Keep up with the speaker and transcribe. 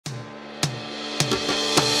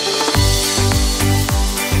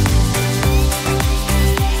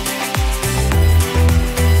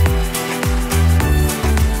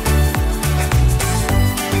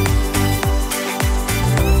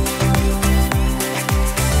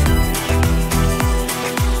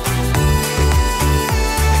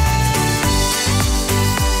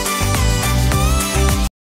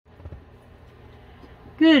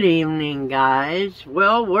Good evening, guys.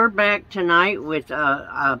 Well, we're back tonight with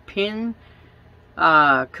a pin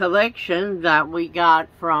collection that we got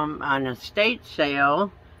from an estate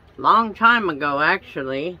sale long time ago,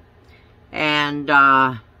 actually. And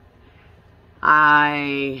I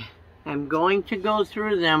am going to go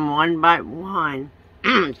through them one by one.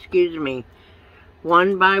 Excuse me.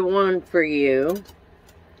 One by one for you.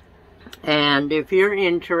 And if you're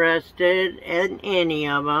interested in any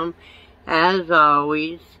of them, as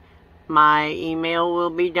always, my email will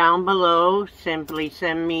be down below. Simply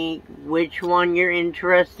send me which one you're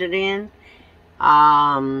interested in.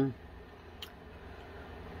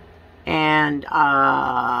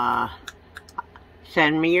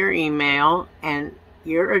 Send me your email and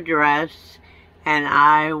your address, and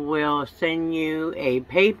I will send you a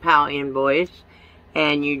PayPal invoice.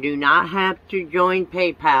 And you do not have to join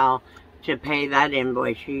PayPal to pay that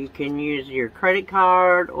invoice. You can use your credit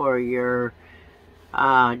card or your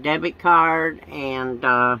debit card and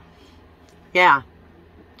yeah,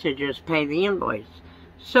 to just pay the invoice.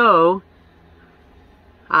 So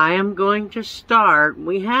I am going to start.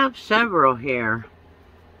 We have several here.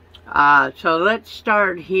 So let's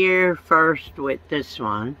start here first with this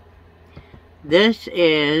one. This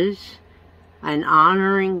is an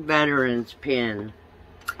honoring veterans pin.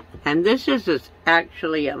 And this is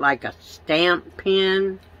actually like a stamp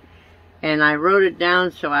pin. And I wrote it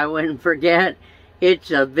down so I wouldn't forget.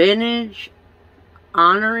 It's a vintage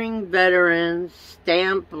honoring veterans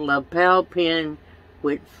stamp lapel pin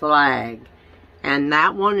with flag. And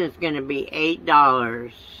that one is going to be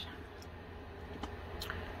 $8.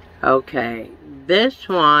 Okay. This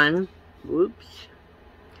one, whoops.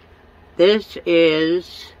 This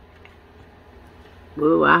is...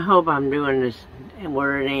 Ooh, I hope I'm doing this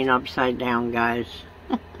where it ain't upside down, guys.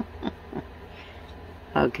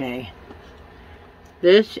 Okay.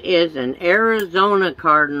 This is an Arizona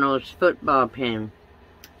Cardinals football pin.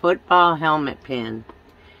 Football helmet pin.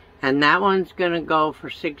 And that one's going to go for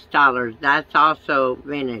 $6. That's also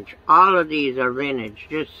vintage. All of these are vintage,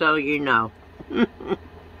 just so you know.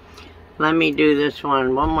 Let me do this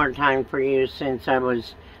one more time for you since I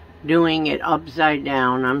was doing it upside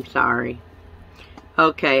down. I'm sorry.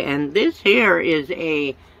 Okay, and this here is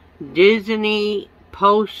a Disney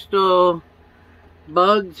Postal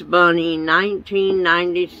Bugs Bunny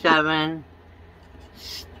 1997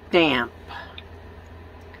 stamp.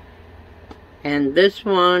 And this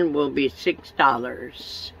one will be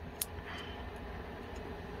 $6.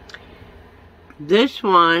 This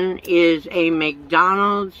one is a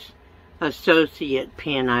McDonald's associate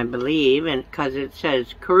pin, I believe, and because it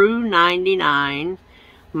says Crew 99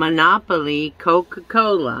 Monopoly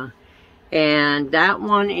Coca-Cola, and that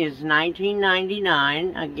one is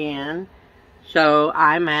 $19.99 again, so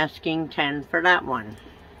I'm asking $10 for that one.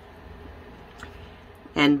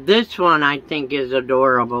 And this one I think is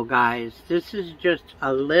adorable, guys. This is just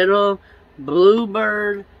a little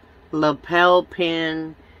bluebird lapel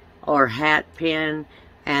pin or hat pin,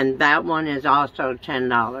 and that one is also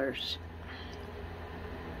 $10.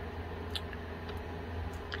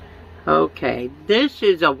 Okay, this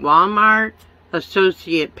is a Walmart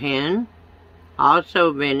associate pin,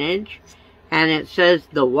 also vintage, and it says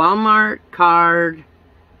the Walmart Card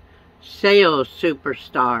Sales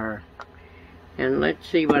Superstar. And let's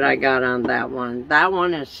see what I got on that one. That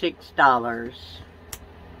one is $6.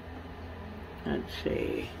 Let's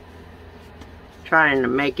see. Trying to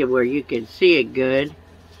make it where you can see it good.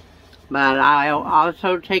 But I'll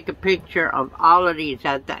also take a picture of all of these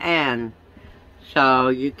at the end, so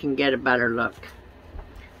you can get a better look.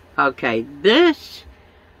 Okay, this,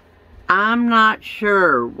 I'm not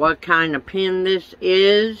sure what kind of pin this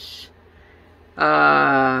is.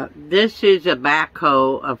 This is a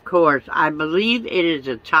backhoe, of course. I believe it is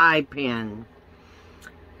a tie pin.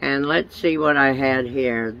 And let's see what I had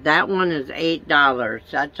here. That one is $8.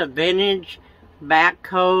 That's a vintage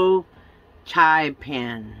backhoe tie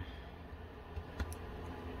pin.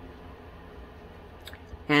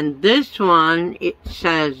 And this one, it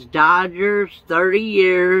says Dodgers, 30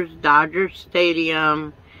 years, Dodger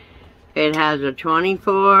Stadium. It has a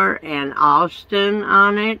 24 and Austin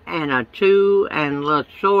on it, and a 2 and La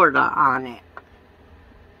Sorda on it.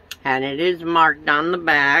 And it is marked on the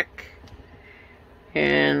back.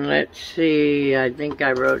 And let's see, I think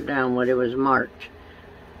I wrote down what it was marked.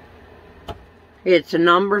 It's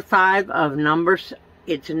number 5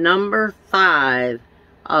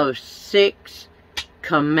 of 6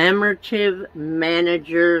 commemorative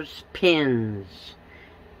managers pins,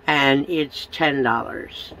 and it's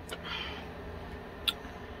 $10.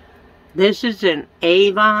 This is an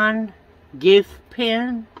Avon gift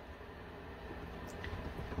pin,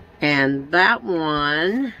 And that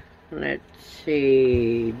one, let's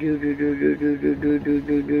see.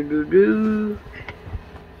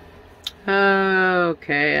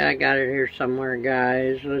 Okay, I got it here somewhere,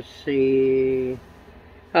 guys. Let's see.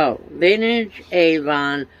 Oh, Vintage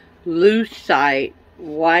Avon Lucite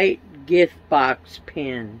White Gift Box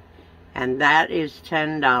Pin. And that is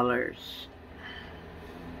 $10.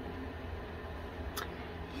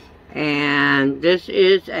 And this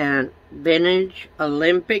is a vintage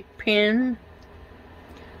Olympic pin.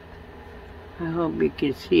 I hope you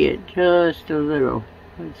can see it just a little.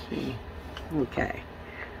 Let's see. Okay.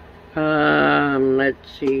 Let's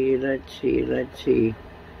see.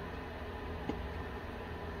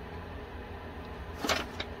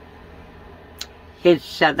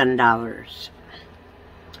 It's $7.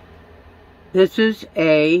 This is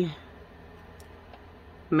a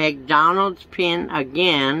McDonald's pin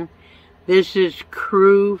again. This is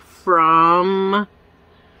Crew from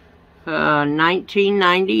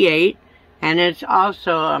 1998, and it's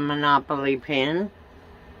also a Monopoly pin.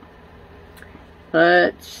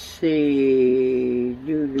 Let's see.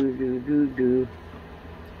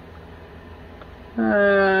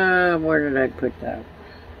 Where did I put that?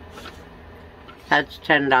 That's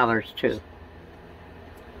 $10 too.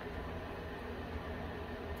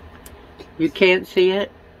 You can't see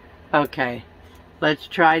it? Okay. Let's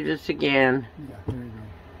try this again. Yeah, there you go.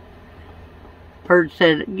 Bird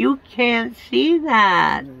said, you can't see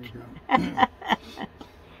that. There you go.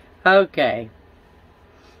 Okay.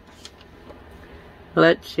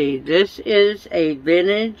 Let's see. This is a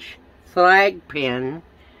vintage flag pin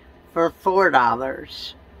for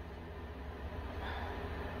 $4.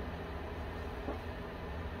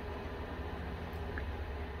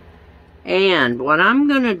 And what I'm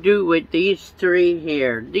going to do with these three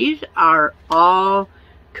here, these are all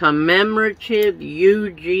commemorative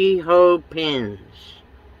Yu-Gi-Oh pins.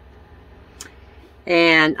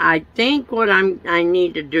 And I think what I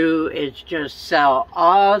need to do is just sell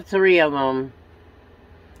all three of them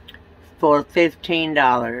for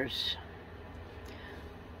 $15.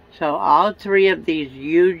 So all three of these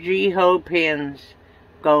Yu-Gi-Oh pins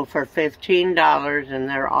go for $15, and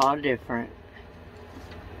they're all different.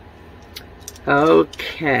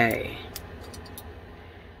 Okay.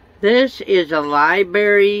 This is a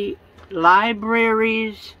libraries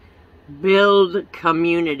build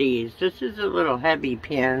communities. This is a little heavy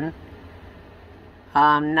pin.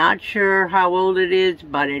 I'm not sure how old it is,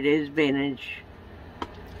 but it is vintage.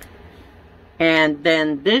 And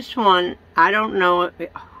then this one, I don't know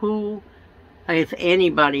who, if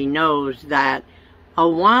anybody knows that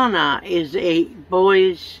Awana is a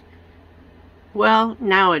boys, well,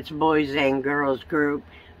 now it's boys and girls group.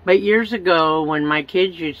 But years ago, when my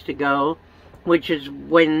kids used to go, which is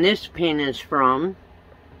when this pin is from,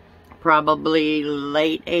 probably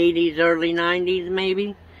late 80s, early 90s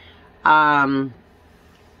maybe.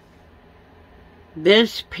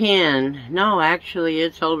 This pin, no, actually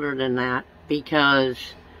it's older than that,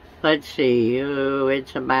 because, let's see,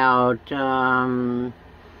 it's about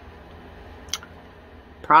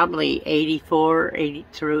probably 84, 80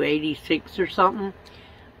 through 86 or something.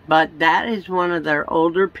 But that is one of their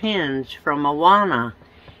older pins from Awana.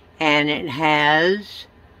 And it has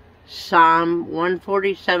Psalm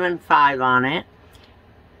 147:5 on it.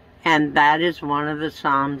 And that is one of the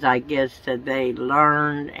Psalms, I guess, that they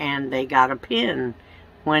learned, and they got a pin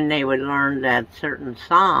when they would learn that certain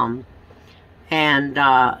Psalm. And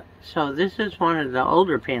so this is one of the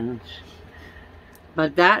older pins.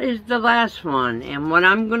 But that is the last one. And what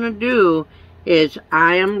I'm going to do is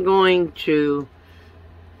I am going to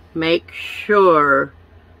make sure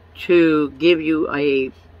to give you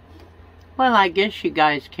a, well, I guess you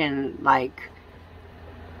guys can, like,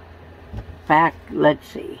 back, let's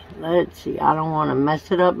see, I don't want to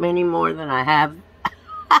mess it up any more than I have.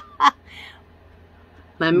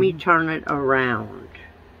 Let me turn it around,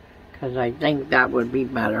 because I think that would be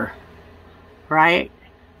better, right?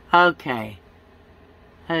 Okay,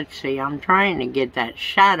 let's see, I'm trying to get that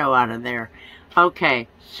shadow out of there. Okay,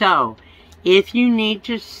 so if you need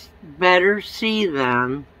to better see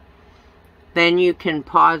them, then you can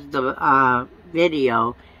pause the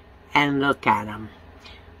video and look at them.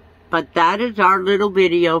 But that is our little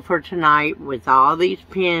video for tonight with all these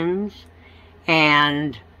pins.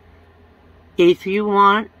 And if you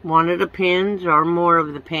want one of the pins or more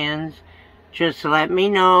of the pins, just let me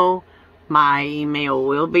know. My email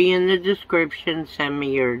will be in the description. Send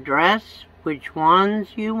me your address, which ones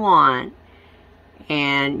you want,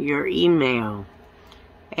 and your email.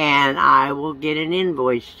 And I will get an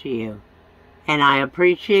invoice to you. And I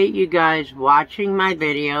appreciate you guys watching my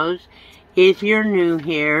videos. If you're new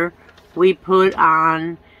here, we put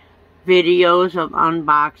on videos of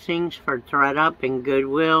unboxings for ThredUp and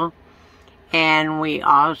Goodwill. And we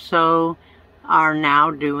also are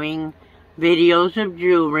now doing videos of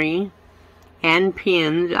jewelry and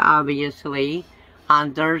pins, obviously,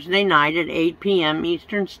 on Thursday night at 8 p.m.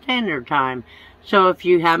 Eastern Standard Time. So if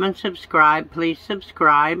you haven't subscribed, please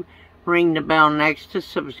subscribe. Ring the bell next to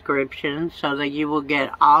subscription so that you will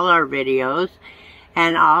get all our videos.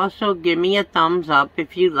 And also give me a thumbs up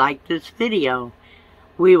if you like this video.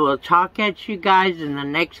 We will talk at you guys in the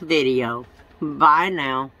next video. Bye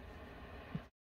now.